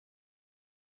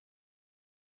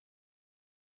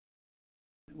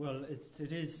Well,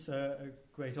 it is a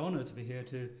great honour to be here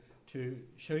to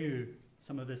show you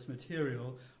some of this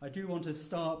material. I do want to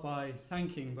start by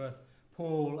thanking both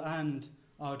Paul and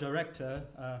our director,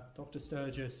 Dr.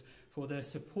 Sturgis, for their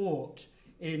support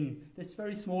in this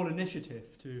very small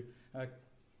initiative to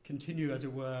continue, as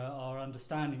it were, our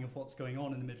understanding of what's going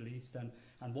on in the Middle East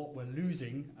and what we're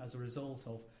losing as a result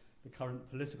of the current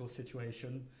political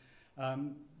situation.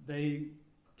 They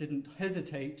didn't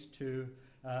hesitate to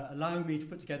allow me to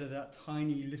put together that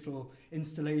tiny little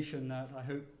installation that I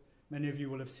hope many of you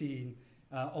will have seen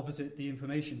opposite the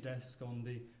information desk on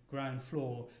the ground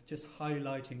floor, just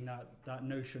highlighting that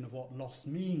notion of what loss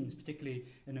means, particularly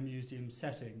in a museum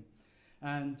setting.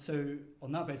 And so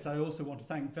on that basis, I also want to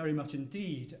thank very much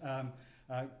indeed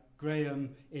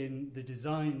Graham in the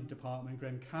design department,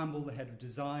 Graham Campbell, the head of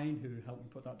design, who helped me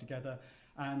put that together,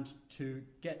 and to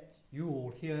get you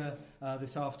all here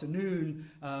this afternoon,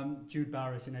 Jude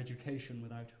Barrett in education,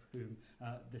 without whom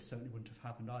this certainly wouldn't have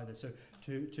happened either. So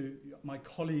to my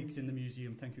colleagues in the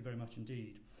museum, thank you very much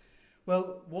indeed.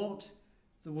 Well, what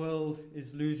the world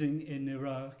is losing in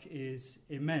Iraq is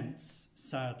immense,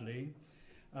 sadly.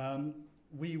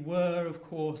 We were, of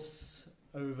course,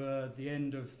 over the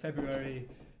end of February,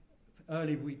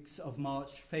 early weeks of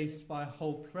March, faced by a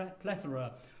whole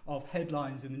plethora of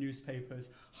headlines in the newspapers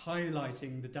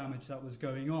highlighting the damage that was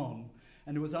going on.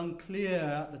 And it was unclear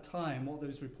at the time what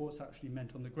those reports actually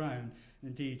meant on the ground.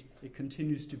 Indeed, it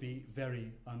continues to be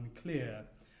very unclear.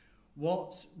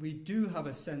 What we do have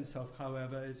a sense of,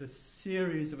 however, is a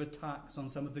series of attacks on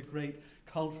some of the great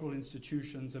cultural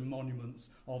institutions and monuments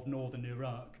of northern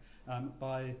Iraq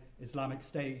by Islamic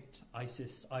State,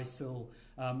 ISIS, ISIL,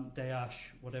 Daesh,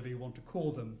 whatever you want to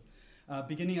call them.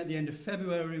 Beginning at the end of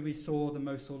February, we saw the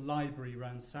Mosul Library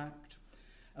ransacked.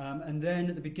 And then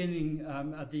at the beginning,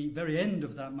 at the very end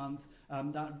of that month,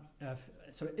 that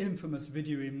sort of infamous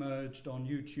video emerged on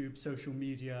YouTube, social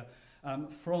media,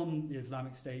 from the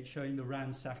Islamic State showing the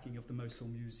ransacking of the Mosul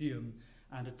Museum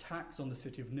and attacks on the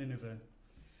city of Nineveh.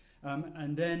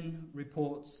 And then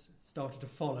reports started to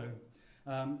follow.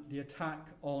 The attack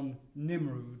on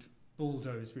Nimrud,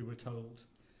 bulldozed, we were told.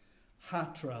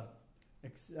 Hatra,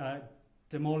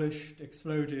 demolished,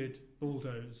 exploded,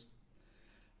 bulldozed.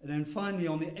 And then finally,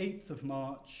 on the 8th of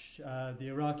March, the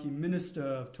Iraqi Minister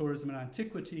of Tourism and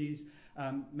Antiquities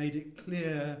made it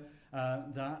clear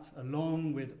that,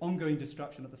 along with ongoing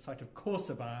destruction at the site of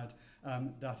Khorsabad,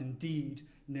 that indeed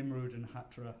Nimrud and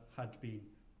Hatra had been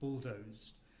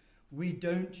bulldozed. We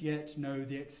don't yet know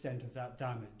the extent of that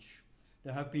damage.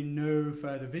 There have been no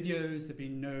further videos, there have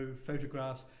been no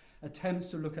photographs. Attempts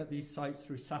to look at these sites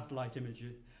through satellite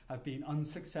images have been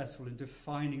unsuccessful in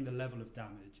defining the level of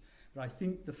damage. But I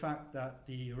think the fact that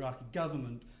the Iraqi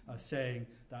government are saying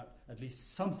that at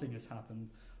least something has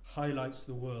happened highlights to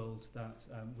the world that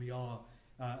we are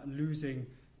losing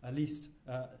at least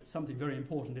something very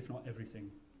important, if not everything.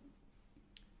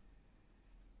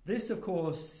 This, of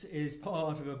course, is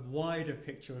part of a wider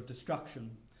picture of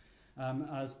destruction.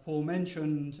 As Paul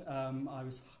mentioned, I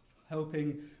was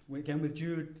helping, again with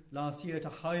Jude last year, to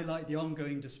highlight the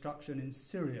ongoing destruction in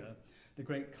Syria, the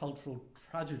great cultural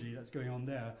tragedy that's going on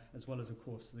there, as well as, of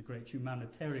course, the great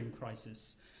humanitarian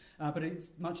crisis. But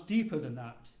it's much deeper than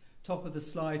that. Top of the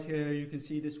slide here, you can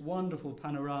see this wonderful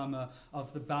panorama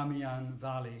of the Bamiyan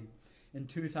Valley. In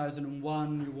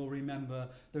 2001, you will remember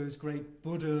those great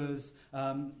Buddhas,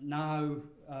 now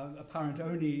apparent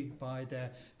only by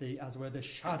the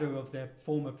shadow of their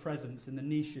former presence in the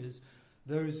niches.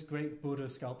 Those great Buddha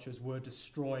sculptures were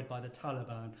destroyed by the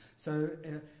Taliban. So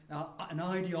an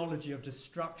ideology of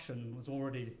destruction was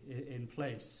already in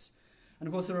place. And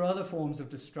of course, there are other forms of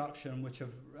destruction which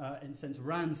have, in a sense,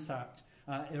 ransacked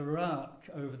Iraq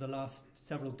over the last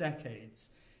several decades.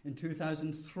 In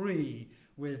 2003,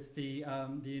 with the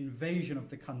invasion of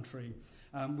the country,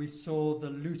 we saw the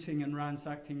looting and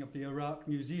ransacking of the Iraq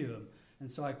Museum.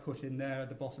 And so I put in there at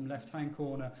the bottom left-hand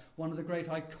corner one of the great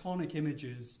iconic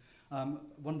images,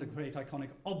 one of the great iconic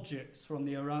objects from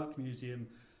the Iraq Museum,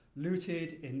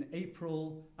 looted in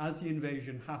April as the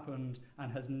invasion happened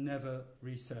and has never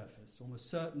resurfaced, almost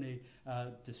certainly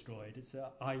destroyed. It's an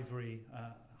ivory,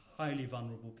 highly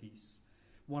vulnerable piece,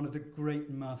 one of the great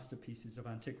masterpieces of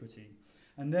antiquity.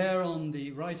 And there on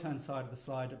the right-hand side of the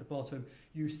slide at the bottom,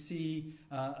 you see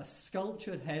a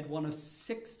sculptured head, one of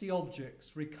 60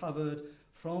 objects recovered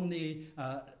from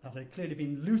that had clearly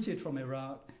been looted from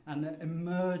Iraq and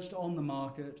emerged on the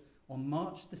market on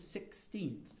March the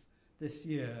 16th this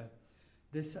year.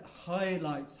 This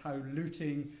highlights how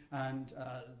looting and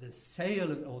the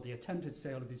sale or the attempted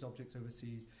sale of these objects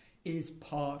overseas is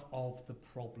part of the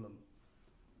problem.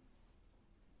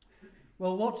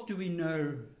 Well, what do we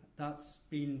know that's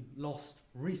been lost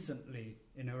recently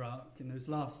in Iraq in those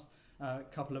last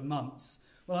couple of months?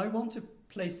 Well, I want to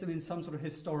place them in some sort of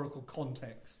historical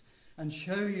context and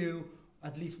show you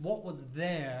at least what was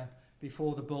there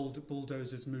before the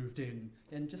bulldozers moved in.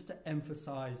 Again, just to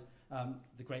emphasize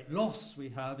the great loss we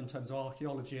have in terms of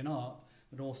archaeology and art,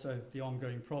 but also the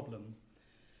ongoing problem.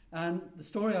 And the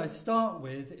story I start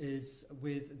with is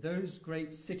with those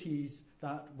great cities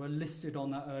that were listed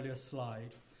on that earlier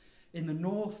slide. In the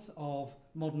north of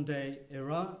modern-day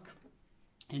Iraq,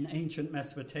 in ancient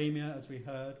Mesopotamia, as we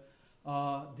heard,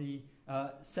 are the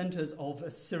centers of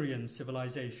Assyrian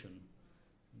civilization.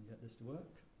 Can you get this to work?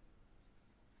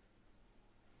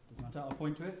 Doesn't matter, I'll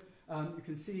point to it. You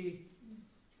can see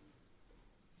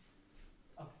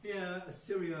up here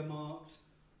Assyria marked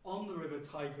on the river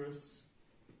Tigris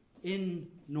in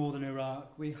northern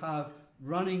Iraq. We have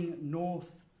running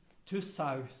north to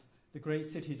south the great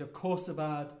cities of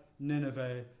Khorsabad,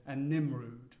 Nineveh, and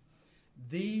Nimrud.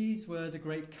 These were the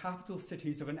great capital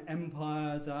cities of an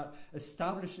empire that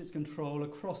established its control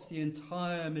across the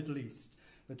entire Middle East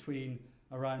between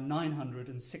around 900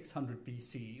 and 600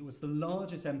 BC. It was the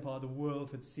largest empire the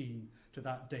world had seen to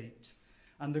that date.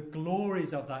 And the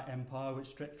glories of that empire, which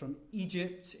stretched from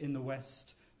Egypt in the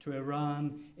west to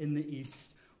Iran in the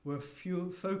east, were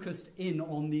focused in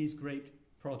on these great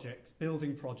projects,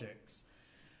 building projects.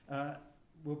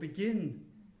 We'll begin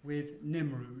with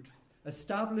Nimrud.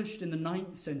 Established in the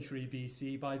 9th century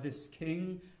BC by this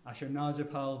king,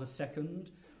 Ashurnasirpal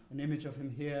II, an image of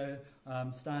him here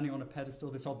standing on a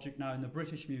pedestal, this object now in the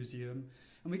British Museum,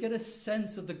 and we get a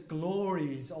sense of the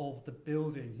glories of the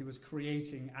building he was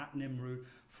creating at Nimrud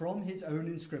from his own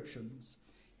inscriptions.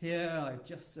 Here,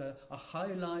 just a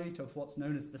highlight of what's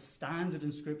known as the standard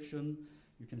inscription.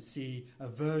 You can see a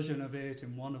version of it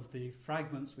in one of the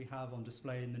fragments we have on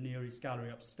display in the Near East Gallery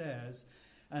upstairs.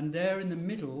 And there in the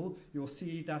middle, you'll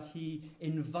see that he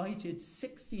invited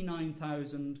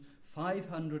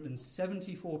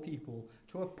 69,574 people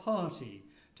to a party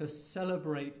to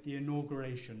celebrate the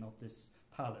inauguration of this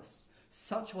palace.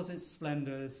 Such was its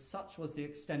splendor, such was the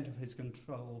extent of his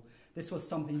control. This was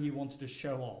something he wanted to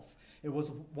show off. It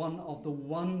was one of the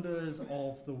wonders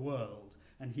of the world,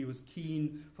 and he was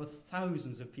keen for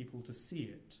thousands of people to see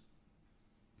it.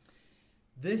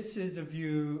 This is a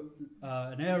view,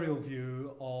 an aerial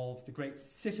view of the great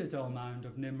citadel mound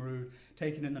of Nimrud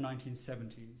taken in the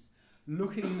 1970s,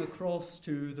 looking across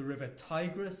to the river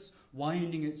Tigris,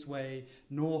 winding its way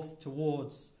north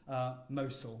towards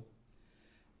Mosul.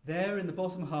 There in the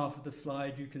bottom half of the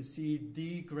slide you can see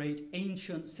the great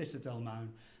ancient citadel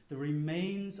mound, the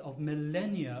remains of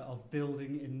millennia of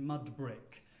building in mud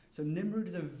brick. So Nimrud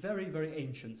is a very, very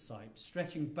ancient site,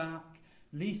 stretching back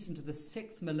at least into the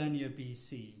 6th millennia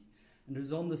BC. And it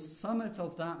was on the summit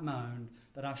of that mound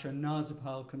that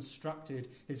Ashurnasirpal constructed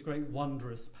his great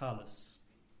wondrous palace.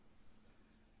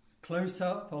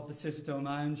 Close-up of the citadel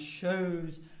mound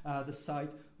shows the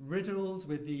site riddled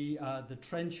with the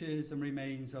trenches and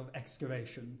remains of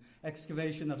excavation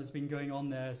that has been going on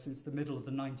there since the middle of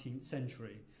the 19th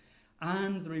century,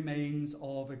 and the remains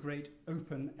of a great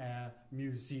open-air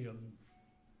museum.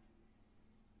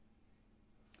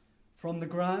 From the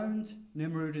ground,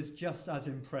 Nimrud is just as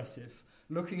impressive.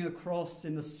 Looking across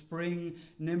in the spring,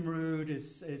 Nimrud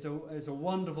is a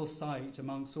wonderful sight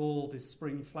amongst all the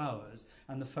spring flowers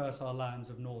and the fertile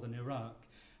lands of northern Iraq.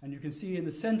 And you can see in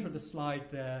the center of the slide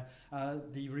there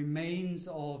the remains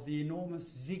of the enormous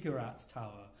ziggurat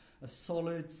tower, a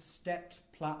solid stepped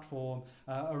platform,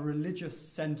 a religious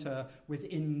center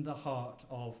within the heart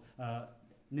of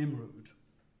Nimrud.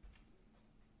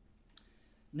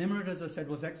 Nimrud, as I said,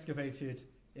 was excavated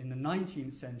in the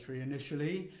 19th century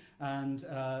initially, and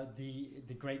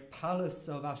the great palace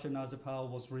of Ashurnasirpal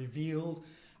was revealed,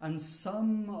 and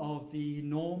some of the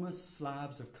enormous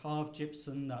slabs of carved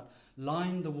gypsum that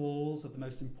lined the walls of the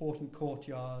most important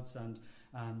courtyards and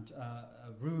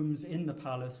rooms in the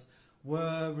palace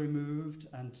were removed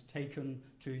and taken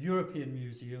to European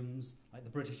museums, like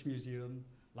the British Museum,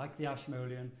 like the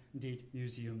Ashmolean, indeed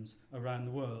museums around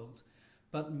the world.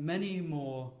 But many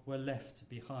more were left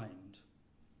behind.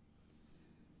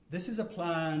 This is a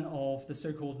plan of the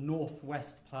so-called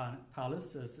Northwest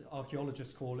Palace, as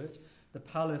archaeologists call it, the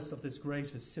palace of this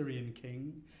great Assyrian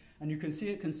king. And you can see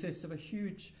it consists of a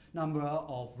huge number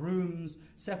of rooms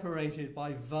separated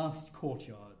by vast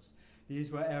courtyards.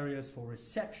 These were areas for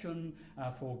reception,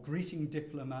 for greeting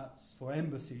diplomats, for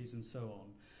embassies, and so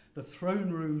on. The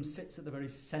throne room sits at the very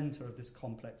center of this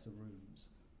complex of rooms.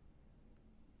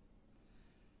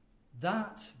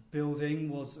 That building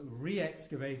was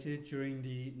re-excavated during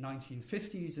the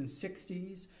 1950s and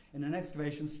 60s in an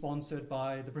excavation sponsored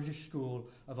by the British School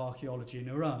of Archaeology in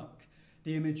Iraq.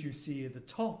 The image you see at the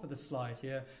top of the slide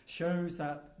here shows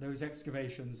that those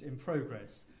excavations in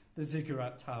progress, the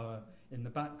ziggurat tower in the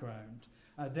background.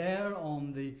 There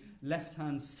on the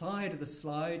left-hand side of the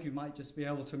slide, you might just be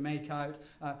able to make out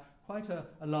quite a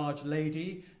large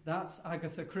lady. That's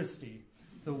Agatha Christie,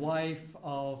 the wife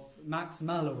of Max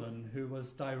Mallowan, who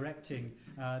was directing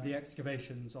the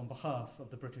excavations on behalf of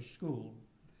the British School.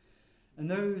 And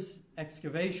those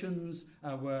excavations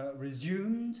were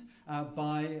resumed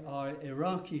by our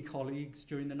Iraqi colleagues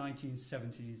during the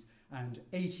 1970s and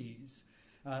 80s.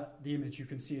 The image you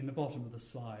can see in the bottom of the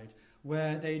slide,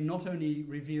 where they not only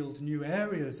revealed new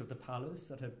areas of the palace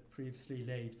that had previously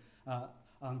laid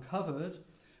uncovered,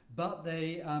 but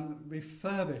they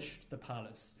refurbished the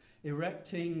palace,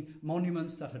 erecting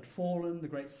monuments that had fallen. The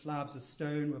great slabs of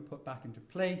stone were put back into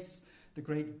place, the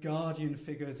great guardian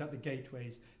figures at the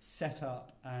gateways set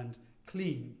up and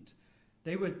cleaned.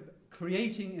 They were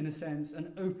creating, in a sense,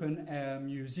 an open-air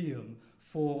museum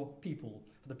for people,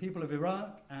 for the people of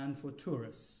Iraq and for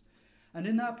tourists. And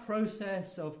in that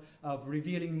process of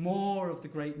revealing more of the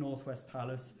great Northwest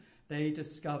Palace, they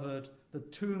discovered the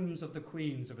tombs of the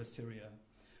queens of Assyria.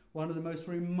 One of the most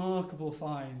remarkable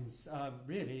finds,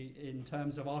 really, in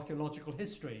terms of archaeological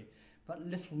history, but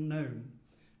little known,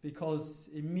 because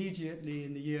immediately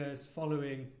in the years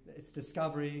following its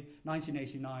discovery,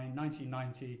 1989,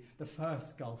 1990, the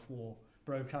first Gulf War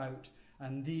broke out,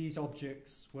 and these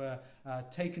objects were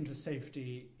taken to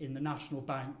safety in the National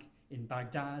Bank in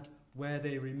Baghdad, where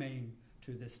they remain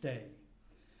to this day.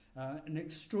 An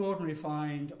extraordinary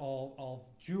find of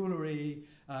jewellery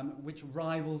which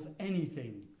rivals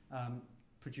anything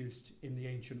produced in the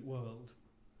ancient world,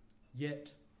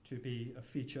 yet to be a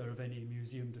feature of any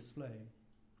museum display.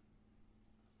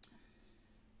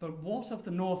 But what of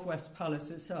the Northwest Palace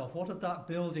itself? What of that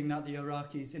building that the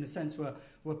Iraqis, in a sense,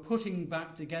 were putting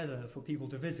back together for people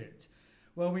to visit?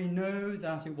 Well, we know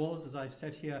that it was, as I've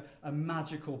said here, a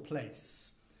magical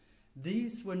place.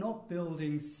 These were not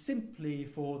buildings simply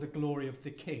for the glory of the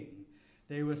king.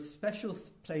 They were special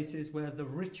places where the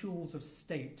rituals of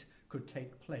state could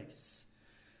take place.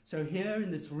 So here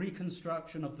in this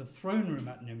reconstruction of the throne room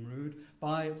at Nimrud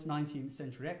by its 19th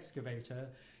century excavator,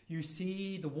 you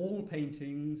see the wall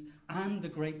paintings and the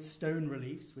great stone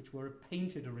reliefs, which were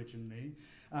painted originally,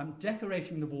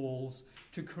 decorating the walls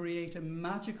to create a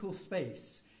magical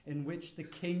space in which the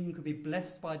king could be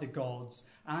blessed by the gods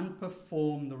and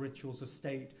perform the rituals of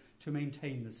state to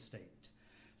maintain the state.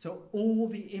 So all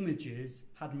the images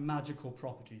had magical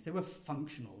properties. They were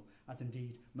functional, as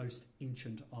indeed most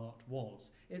ancient art was.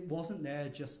 It wasn't there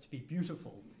just to be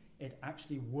beautiful. It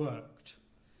actually worked.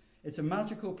 It's a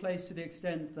magical place to the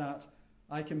extent that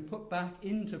I can put back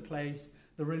into place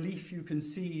the relief you can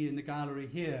see in the gallery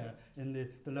here in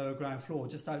the lower ground floor,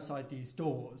 just outside these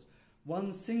doors.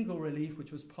 One single relief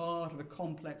which was part of a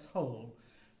complex whole,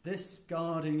 this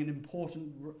guarding an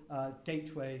important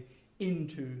gateway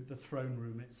into the throne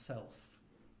room itself.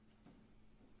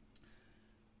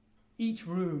 Each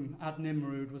room at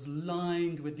Nimrud was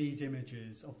lined with these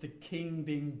images of the king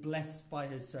being blessed by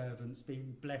his servants,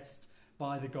 being blessed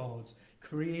by the gods,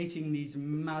 creating these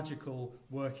magical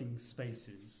working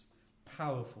spaces.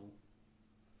 Powerful.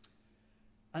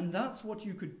 And that's what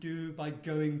you could do by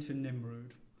going to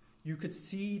Nimrud. You could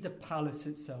see the palace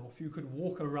itself. You could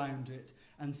walk around it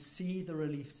and see the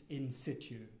reliefs in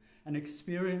situ, an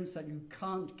experience that you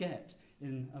can't get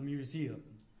in a museum.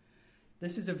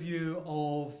 This is a view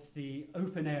of the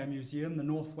open-air museum, the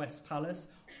Northwest Palace,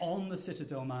 on the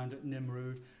Citadel Mound at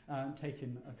Nimrud,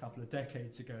 taken a couple of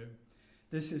decades ago.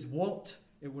 This is what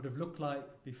it would have looked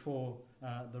like before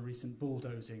the recent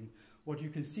bulldozing. What you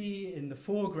can see in the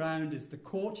foreground is the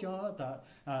courtyard that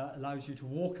allows you to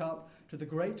walk up to the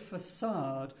great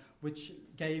facade which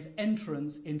gave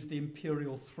entrance into the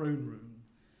imperial throne room.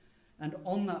 And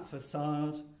on that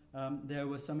facade, there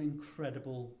was some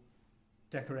incredible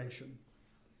decoration.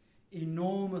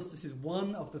 Enormous, this is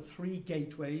one of the 3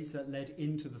 gateways that led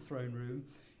into the throne room,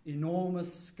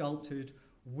 enormous sculpted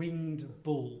winged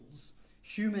bulls,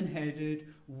 human-headed,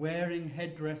 wearing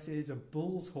headdresses of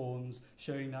bull's horns,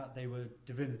 showing that they were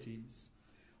divinities.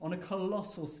 On a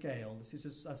colossal scale, this is,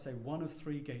 as I say, one of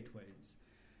 3 gateways.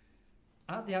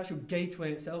 At the actual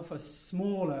gateway itself are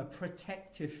smaller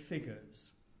protective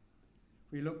figures.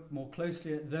 If we look more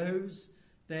closely at those,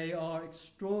 they are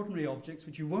extraordinary objects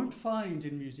which you won't find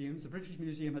in museums. The British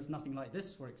Museum has nothing like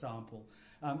this, for example,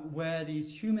 where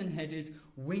these human-headed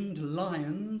winged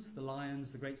lions, the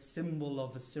lions, the great symbol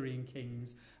of Assyrian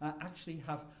kings, actually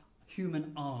have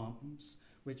human arms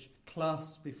which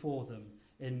clasp before them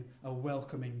in a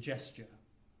welcoming gesture.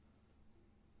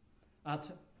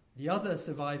 At the other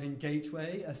surviving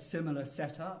gateway, a similar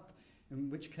setup, in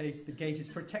which case the gate is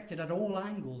protected at all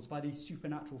angles by these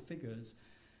supernatural figures.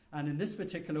 And in this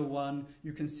particular one,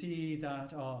 you can see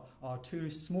that our two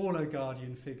smaller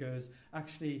guardian figures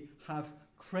actually have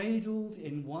cradled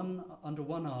under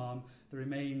one arm the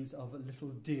remains of a little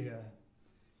deer.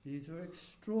 These are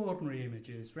extraordinary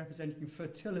images representing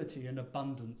fertility and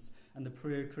abundance and the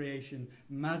procreation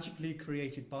magically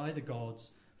created by the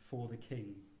gods for the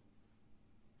king.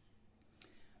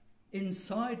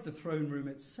 Inside the throne room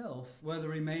itself were the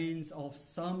remains of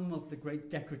some of the great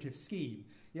decorative scheme.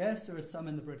 Yes, there are some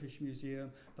in the British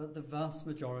Museum, but the vast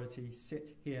majority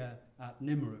sit here at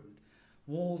Nimrud.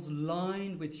 Walls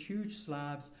lined with huge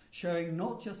slabs showing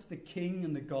not just the king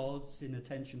and the gods in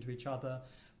attention to each other,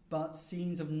 but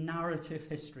scenes of narrative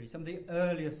history, some of the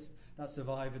earliest that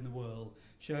survive in the world,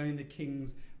 showing the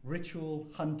king's ritual,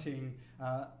 hunting,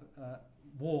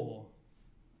 war.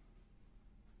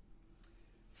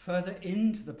 Further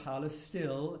into the palace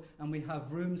still, and we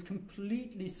have rooms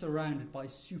completely surrounded by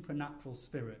supernatural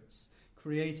spirits,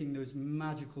 creating those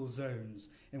magical zones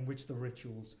in which the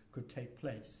rituals could take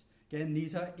place. Again,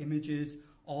 these are images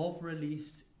of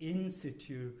reliefs in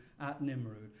situ at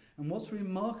Nimrud. And what's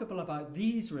remarkable about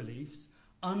these reliefs,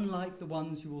 unlike the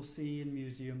ones you will see in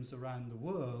museums around the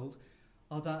world,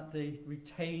 are that they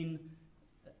retain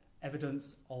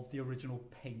evidence of the original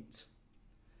paint.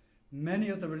 Many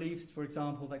of the reliefs, for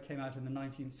example, that came out in the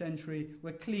 19th century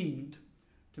were cleaned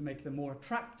to make them more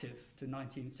attractive to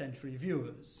 19th century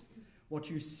viewers. What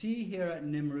you see here at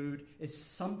Nimrud is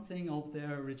something of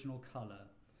their original colour.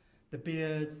 The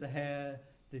beards, the hair,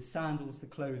 the sandals, the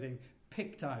clothing,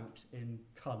 picked out in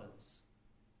colours.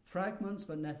 Fragments,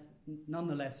 but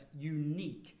nonetheless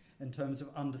unique in terms of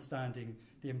understanding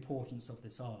the importance of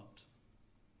this art.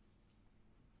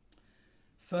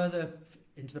 Further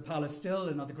into the palace still,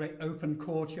 another great open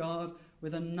courtyard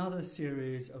with another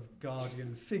series of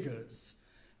guardian figures.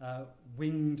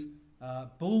 Winged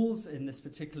bulls in this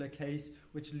particular case,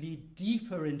 which lead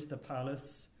deeper into the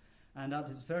palace, and at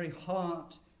its very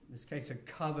heart, in this case a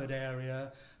covered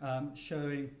area,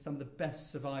 showing some of the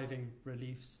best surviving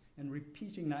reliefs and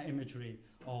repeating that imagery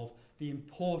of the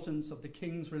importance of the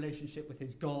king's relationship with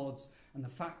his gods and the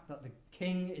fact that the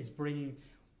king is bringing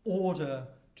order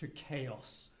to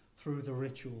chaos through the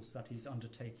rituals that he's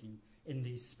undertaking in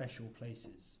these special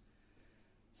places.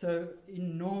 So,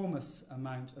 enormous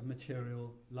amount of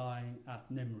material lying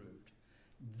at Nimrud.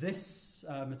 This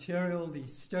material,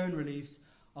 these stone reliefs,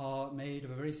 are made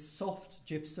of a very soft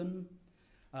gypsum.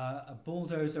 A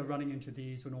bulldozer running into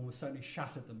these would almost certainly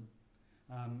shatter them.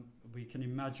 We can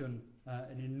imagine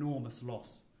an enormous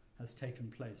loss has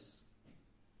taken place.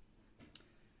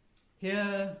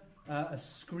 Here, a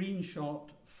screenshot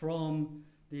from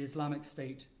the Islamic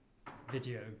State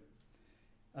video.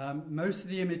 Most of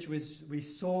the image we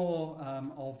saw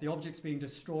of the objects being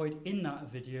destroyed in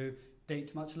that video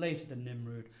date much later than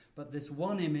Nimrud, but this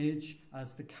one image,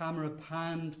 as the camera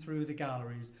panned through the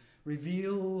galleries,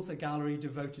 reveals a gallery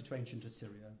devoted to ancient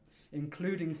Assyria,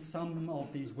 including some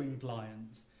of these winged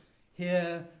lions.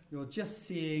 Here, you're just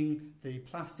seeing the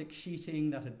plastic sheeting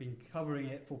that had been covering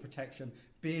it for protection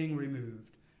being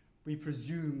removed, we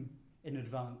presume in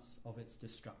advance of its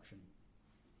destruction.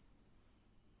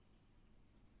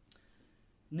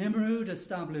 Nimrud,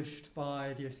 established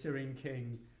by the Assyrian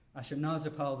king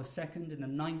Ashurnasirpal II in the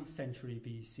 9th century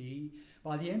BC.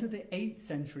 By the end of the 8th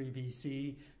century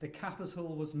BC, the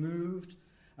capital was moved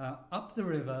up the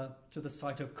river to the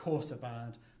site of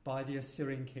Khorsabad by the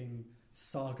Assyrian king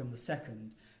Sargon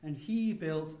II, and he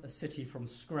built a city from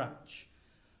scratch.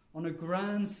 On a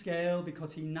grand scale,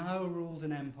 because he now ruled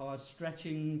an empire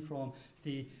stretching from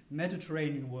the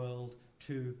Mediterranean world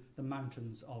to the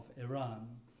mountains of Iran.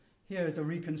 Here is a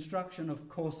reconstruction of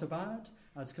Khorsabad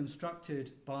as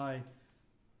constructed by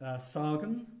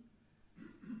Sargon,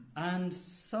 and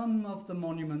some of the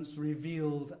monuments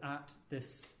revealed at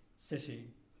this city.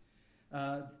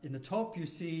 In the top you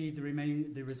see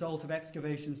the result of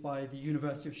excavations by the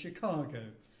University of Chicago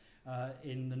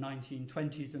in the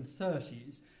 1920s and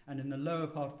 30s, and in the lower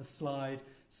part of the slide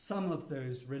some of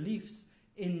those reliefs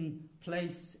in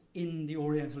place in the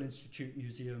Oriental Institute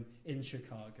Museum in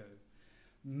Chicago.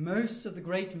 Most of the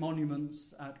great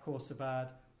monuments at Khorsabad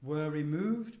were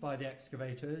removed by the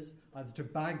excavators, either to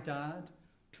Baghdad,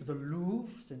 to the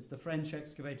Louvre, since the French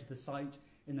excavated the site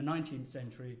in the 19th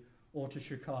century, or to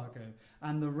Chicago,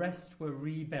 and the rest were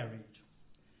reburied.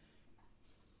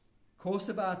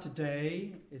 Khorsabad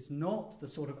today is not the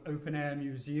sort of open-air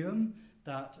museum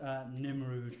that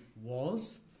Nimrud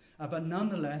was. But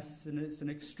nonetheless, and it's an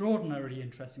extraordinarily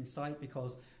interesting site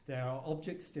because there are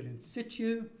objects still in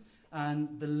situ,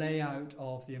 and the layout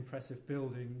of the impressive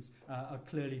buildings are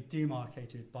clearly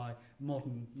demarcated by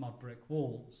modern mud brick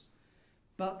walls.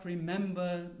 But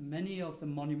remember, many of the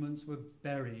monuments were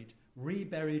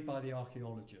reburied by the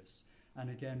archaeologists. And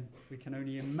again, we can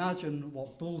only imagine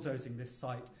what bulldozing this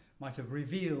site might have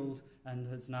revealed and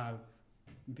has now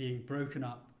being broken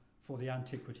up for the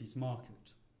antiquities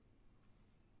market.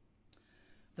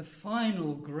 The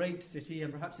final great city,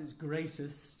 and perhaps its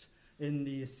greatest in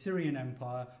the Assyrian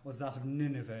Empire, was that of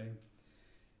Nineveh.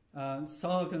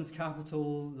 Sargon's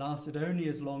capital lasted only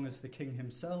as long as the king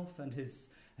himself, and his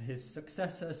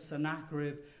successor,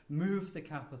 Sennacherib, moved the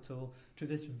capital to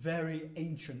this very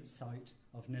ancient site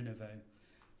of Nineveh.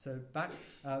 So back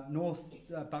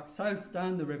south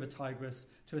down the river Tigris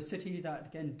to a city that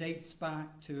again dates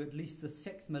back to at least the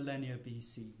 6th millennia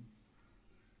BC.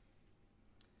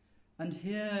 And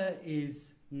here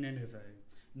is Nineveh,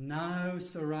 now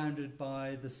surrounded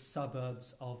by the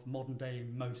suburbs of modern-day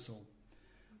Mosul.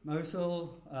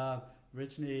 Mosul,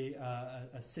 originally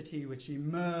a city which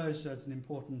emerged as an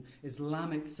important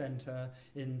Islamic centre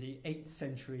in the 8th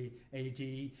century AD.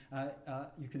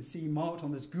 You can see marked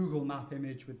on this Google map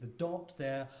image with the dot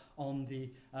there on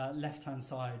the left-hand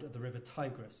side of the river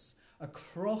Tigris.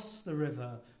 Across the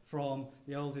river from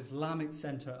the old Islamic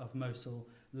centre of Mosul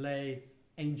lay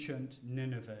ancient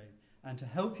Nineveh. And to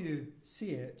help you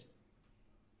see it,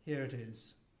 here it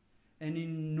is. An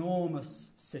enormous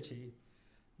city,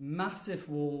 massive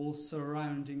walls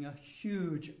surrounding a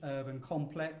huge urban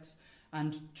complex,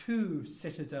 and 2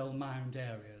 citadel mound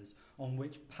areas on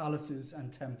which palaces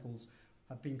and temples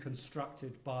have been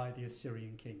constructed by the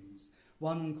Assyrian kings.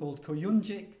 One called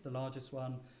Koyunjik, the largest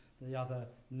one, the other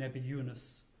Nebi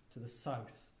Yunus to the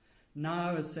south.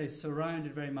 Now, as they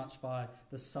surrounded very much by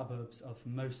the suburbs of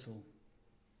Mosul.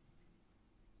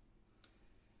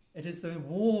 It is the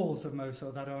walls of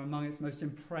Mosul that are among its most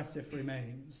impressive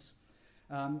remains.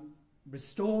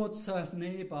 Restored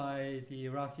certainly by the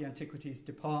Iraqi Antiquities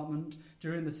Department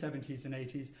during the 70s and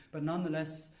 80s, but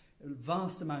nonetheless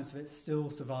vast amounts of it still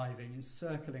surviving,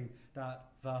 encircling that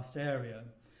vast area.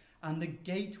 And the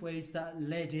gateways that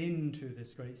led into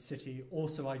this great city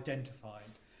also identified.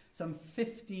 Some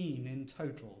 15 in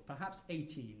total, perhaps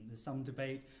 18, there's some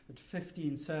debate, but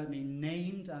 15 certainly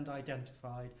named and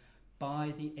identified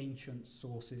by the ancient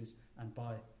sources and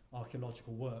by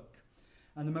archaeological work.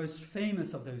 And the most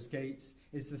famous of those gates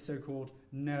is the so-called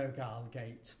Nergal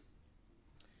Gate.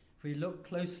 If we look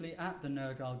closely at the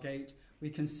Nergal Gate, we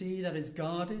can see that it's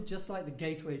guarded, just like the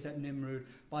gateways at Nimrud,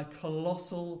 by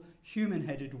colossal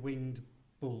human-headed winged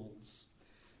bulls.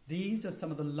 These are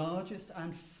some of the largest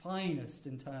and finest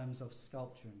in terms of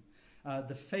sculpture.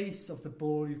 The face of the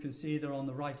bull, you can see there on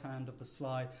the right hand of the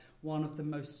slide, one of the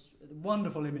most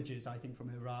wonderful images, I think, from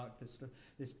Iraq,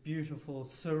 this beautiful,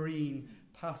 serene,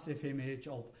 passive image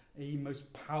of a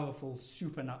most powerful,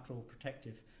 supernatural,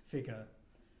 protective figure.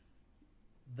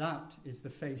 That is the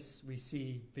face we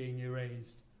see being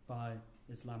erased by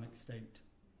Islamic State.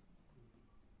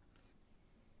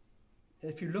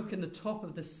 If you look in the top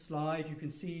of this slide, you can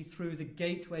see through the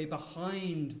gateway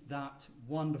behind that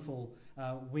wonderful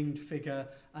winged figure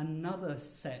another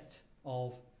set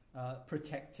of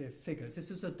protective figures.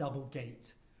 This is a double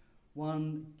gate.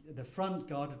 One, the front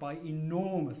guarded by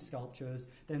enormous sculptures,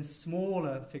 then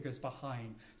smaller figures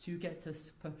behind. So you get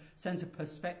this sense of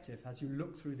perspective as you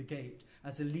look through the gate,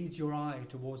 as it leads your eye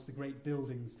towards the great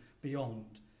buildings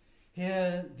beyond.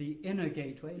 Here, the inner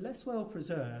gateway, less well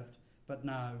preserved, but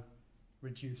now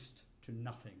reduced to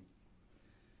nothing.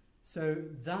 So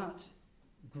that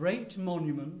great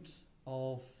monument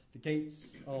of the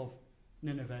gates of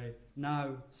Nineveh,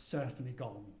 now certainly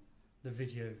gone. The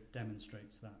video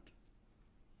demonstrates that.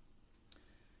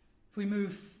 If we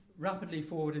move rapidly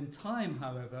forward in time,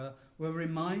 however, we're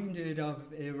reminded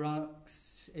of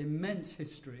Iraq's immense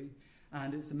history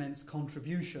and its immense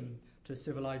contribution to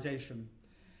civilization.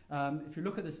 If you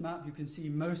look at this map, you can see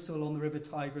Mosul on the river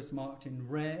Tigris marked in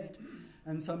red,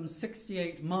 and some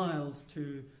 68 miles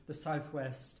to the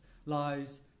southwest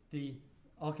lies the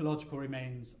archaeological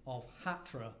remains of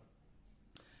Hatra.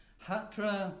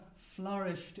 Hatra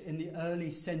flourished in the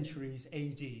early centuries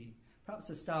AD, perhaps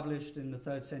established in the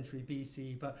 3rd century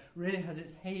BC, but really has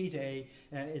its heyday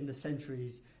in the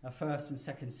centuries, 1st and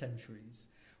 2nd centuries,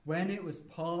 when it was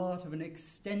part of an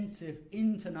extensive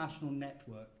international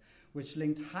network which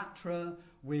linked Hatra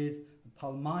with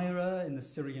Palmyra in the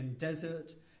Syrian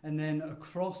desert, and then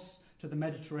across to the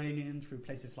Mediterranean through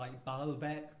places like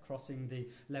Baalbek, crossing the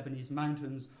Lebanese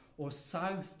mountains, or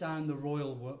south down the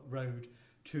Royal Road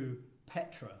to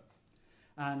Petra.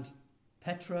 And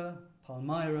Petra,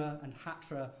 Palmyra, and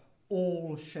Hatra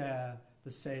all share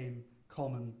the same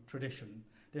common tradition.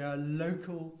 They are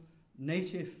local,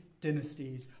 native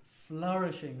dynasties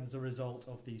flourishing as a result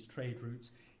of these trade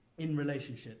routes in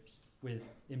relationships with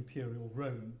imperial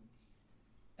Rome.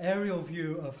 Aerial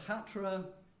view of Hatra,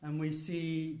 and we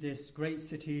see this great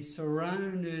city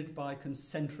surrounded by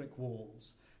concentric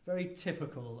walls, very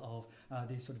typical of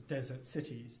these sort of desert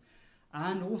cities,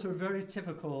 and also very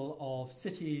typical of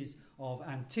cities of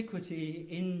antiquity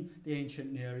in the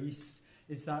ancient Near East,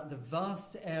 is that the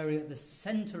vast area at the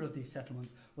centre of these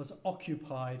settlements was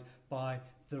occupied by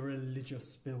the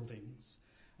religious buildings.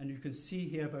 And you can see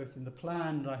here, both in the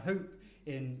plan and I hope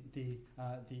in the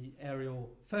aerial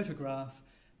photograph,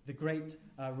 the great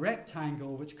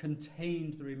rectangle which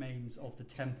contained the remains of the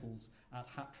temples at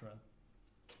Hatra.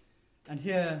 And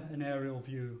here an aerial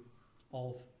view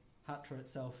of Hatra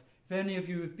itself. If any of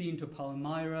you have been to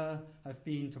Palmyra, have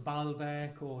been to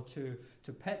Baalbek or to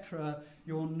Petra,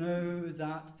 you'll know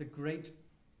that the great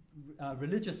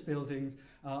religious buildings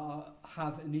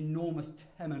have an enormous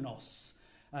temenos,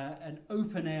 an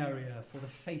open area for the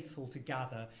faithful to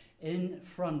gather in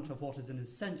front of what is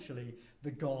essentially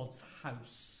the god's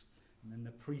house. And then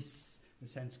the priests, in a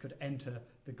sense, could enter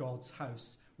the god's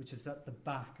house, which is at the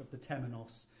back of the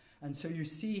temenos. And so you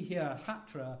see here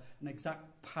Hatra, an exact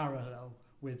parallel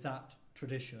with that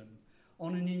tradition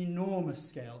on an enormous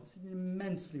scale. It's an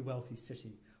immensely wealthy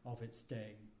city of its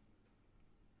day.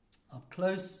 Up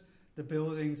close, the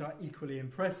buildings are equally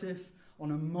impressive. On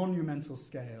a monumental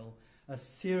scale, a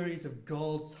series of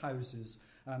God's houses,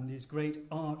 these great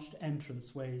arched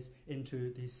entranceways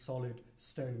into these solid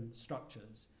stone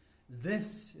structures.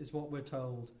 This is what we're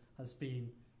told has been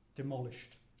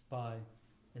demolished by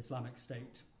Islamic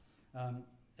State.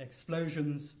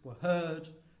 Explosions were heard.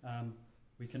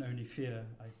 We can only fear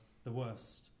the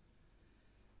worst.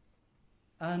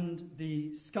 And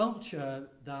the sculpture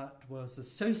that was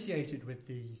associated with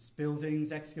these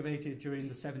buildings, excavated during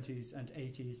the 70s and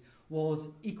 80s, was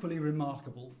equally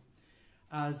remarkable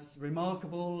as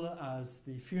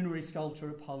the funerary sculpture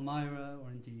at Palmyra,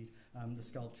 or indeed the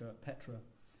sculpture at Petra.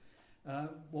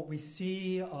 What we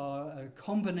see are a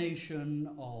combination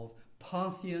of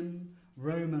Parthian,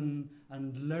 Roman,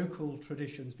 and local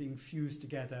traditions being fused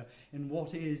together in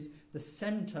what is the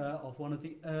centre of one of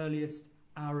the earliest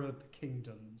Arab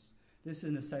kingdoms. This,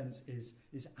 in a sense, is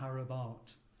Arab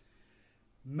art.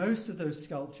 Most of those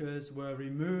sculptures were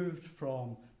removed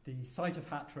from the site of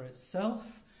Hatra itself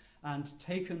and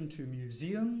taken to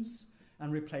museums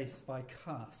and replaced by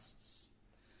casts.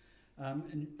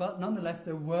 But nonetheless,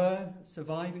 there were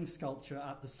surviving sculpture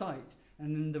at the site.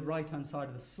 And in the right-hand side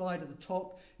of the slide at the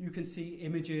top, you can see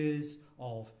images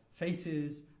of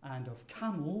faces and of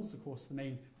camels, of course the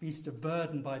main beast of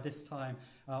burden by this time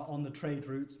on the trade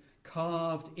routes,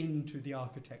 carved into the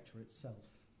architecture itself.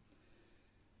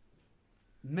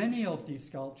 Many of these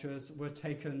sculptures were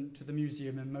taken to the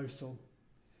museum in Mosul,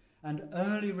 and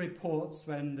early reports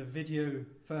when the video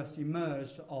first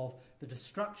emerged of the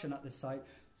destruction at this site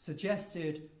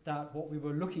suggested that what we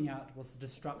were looking at was the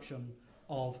destruction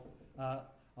of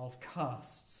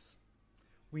casts.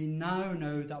 We now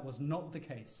know that was not the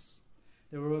case.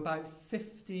 There were about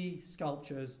 50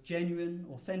 sculptures, genuine,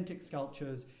 authentic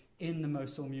sculptures, in the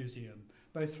Mosul Museum,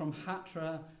 both from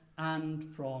Hatra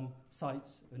and from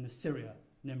sites in Assyria,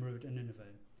 Nimrud and Nineveh.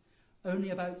 Only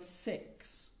about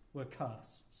 6 were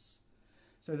casts.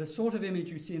 So the sort of image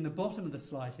you see in the bottom of the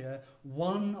slide here,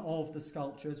 one of the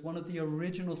sculptures, one of the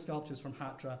original sculptures from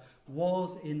Hatra,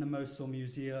 was in the Mosul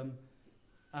Museum,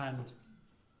 and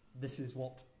this is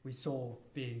what we saw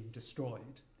being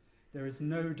destroyed. There is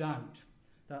no doubt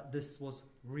that this was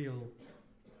real,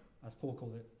 as Paul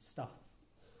called it, stuff.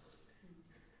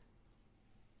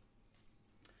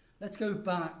 Let's go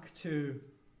back to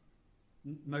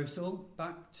Mosul,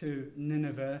 back to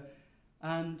Nineveh,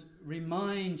 and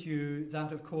remind you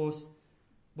that, of course,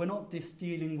 we're not just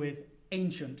dealing with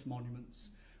ancient monuments.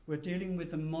 We're dealing with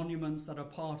the monuments that are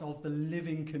part of the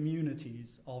living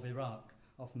communities of Iraq,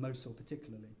 of Mosul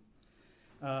particularly.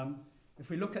 If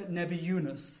we look at Nebi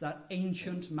Yunus, that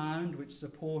ancient mound which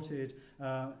supported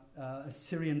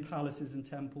Assyrian palaces and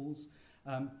temples,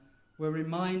 we're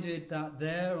reminded that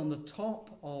there on the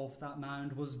top of that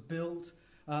mound was built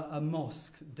a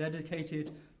mosque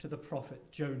dedicated to the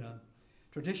prophet Jonah.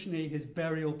 Traditionally his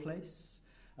burial place,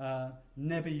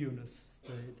 Nebi Yunus,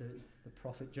 the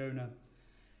prophet Jonah.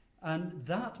 And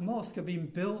that mosque had been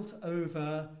built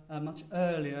over a much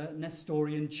earlier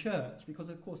Nestorian church, because,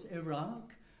 of course,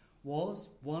 Iraq was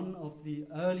one of the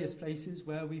earliest places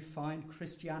where we find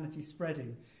Christianity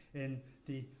spreading in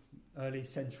the early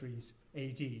centuries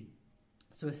AD.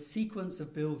 So a sequence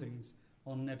of buildings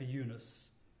on Nebi Yunus.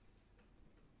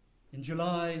 In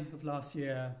July of last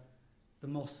year, the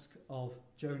Mosque of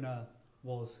Jonah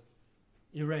was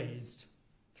erased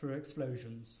through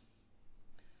explosions.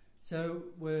 So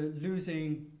we're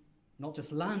losing not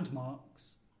just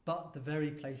landmarks, but the very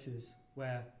places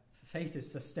where faith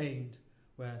is sustained,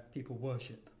 where people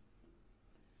worship.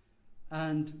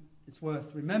 And it's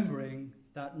worth remembering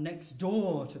that next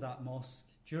door to that mosque,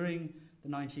 during the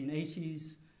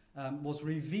 1980s, was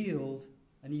revealed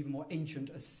an even more ancient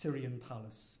Assyrian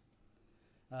palace.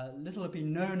 Little had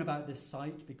been known about this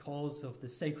site because of the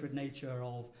sacred nature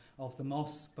of the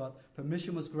mosque, but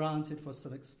permission was granted for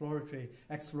some exploratory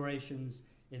explorations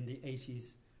in the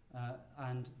 80s,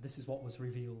 and this is what was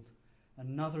revealed.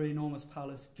 Another enormous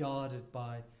palace guarded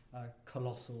by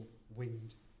colossal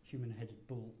winged human-headed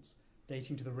bulls,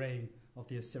 dating to the reign of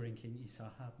the Assyrian king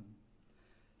Esarhaddon.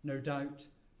 No doubt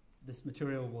this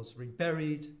material was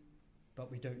reburied, but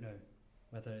we don't know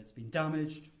whether it's been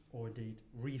damaged or indeed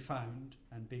refound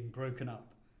and being broken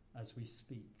up as we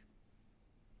speak.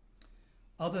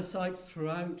 Other sites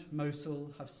throughout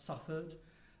Mosul have suffered.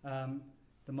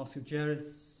 The Mosque of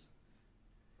Jerith,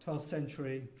 12th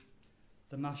century,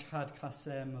 the Mashhad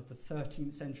Qasem of the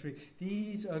 13th century.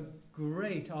 These are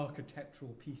great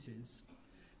architectural pieces.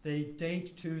 They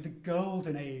date to the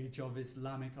golden age of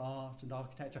Islamic art and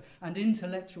architecture and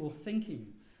intellectual thinking,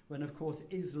 when, of course,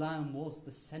 Islam was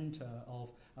the centre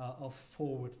of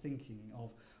forward thinking,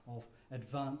 of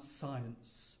advanced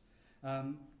science,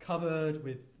 covered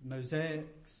with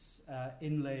mosaics,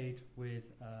 inlaid with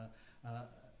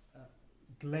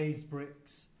glazed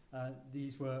bricks.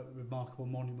 These were remarkable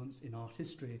monuments in art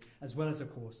history, as well as,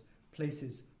 of course,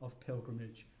 places of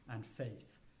pilgrimage and faith.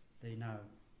 They now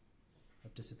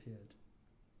have disappeared.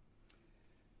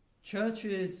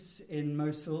 Churches in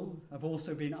Mosul have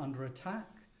also been under attack.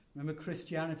 Remember,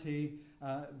 Christianity,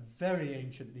 very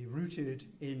anciently rooted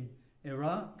in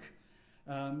Iraq.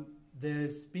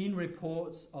 There's been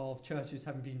reports of churches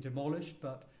having been demolished,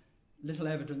 but little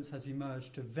evidence has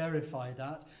emerged to verify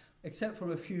that, except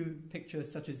for a few pictures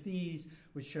such as these,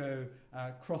 which show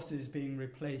crosses being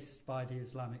replaced by the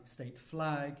Islamic State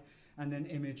flag, and then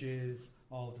images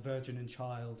of the Virgin and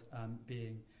Child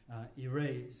being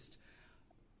erased.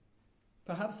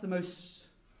 Perhaps the most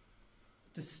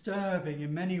disturbing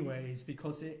in many ways,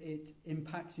 because it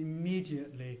impacts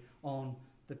immediately on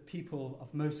the people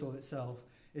of Mosul itself,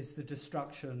 is the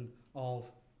destruction of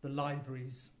the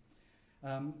libraries.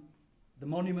 The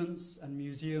monuments and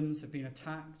museums have been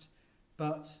attacked,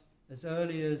 but as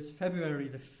early as February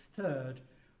the 3rd,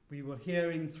 we were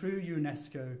hearing through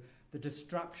UNESCO the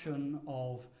destruction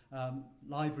of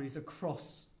libraries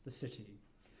across the city.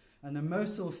 And the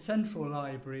Mosul Central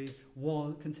Library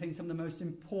contains some of the most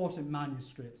important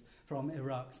manuscripts from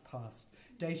Iraq's past,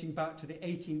 dating back to the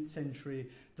 18th century,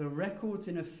 the records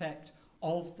in effect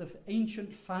of the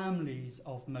ancient families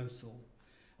of Mosul,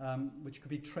 which could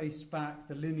be traced back,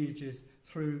 the lineages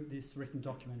through this written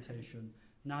documentation,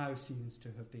 now seems to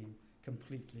have been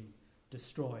completely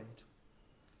destroyed.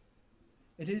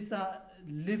 It is that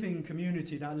living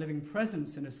community, that living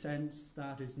presence, in a sense,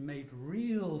 that is made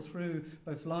real through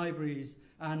both libraries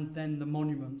and then the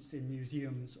monuments in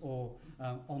museums or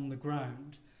on the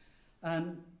ground.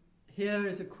 And here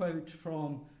is a quote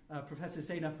from Professor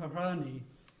Zeynep Ahrani,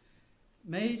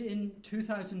 made in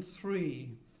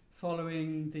 2003,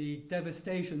 following the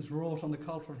devastations wrought on the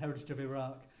cultural heritage of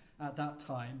Iraq at that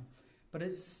time, but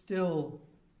it's still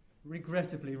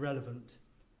regrettably relevant.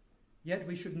 Yet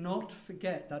we should not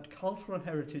forget that cultural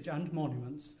heritage and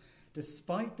monuments,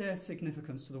 despite their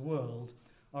significance to the world,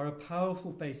 are a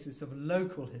powerful basis of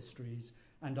local histories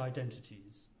and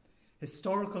identities.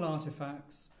 Historical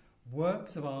artifacts,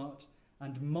 works of art,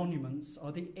 and monuments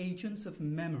are the agents of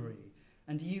memory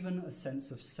and even a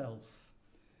sense of self.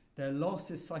 Their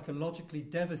loss is psychologically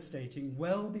devastating,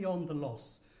 well beyond the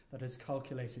loss that is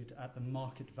calculated at the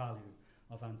market value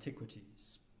of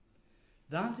antiquities.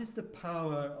 That is the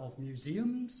power of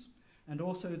museums and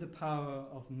also the power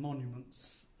of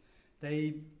monuments.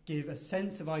 They give a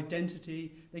sense of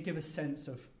identity, they give a sense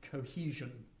of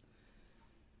cohesion.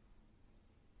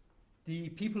 The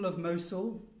people of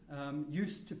Mosul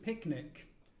used to picnic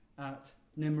at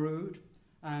Nimrud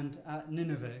and at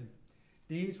Nineveh.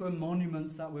 These were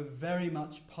monuments that were very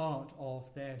much part of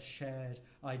their shared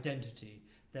identity,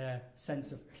 their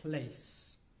sense of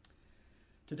place.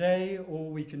 Today, all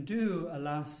we can do,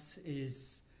 alas,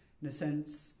 is, in a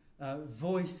sense,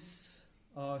 voice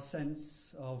our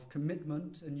sense of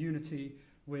commitment and unity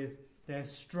with their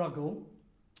struggle.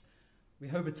 We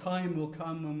hope a time will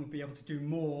come when we'll be able to do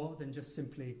more than just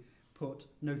simply put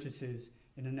notices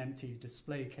in an empty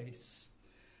display case.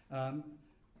 And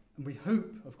we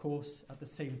hope, of course, at the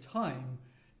same time,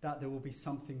 that there will be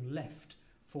something left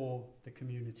for the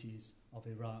communities of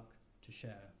Iraq to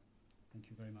share. Thank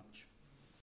you very much.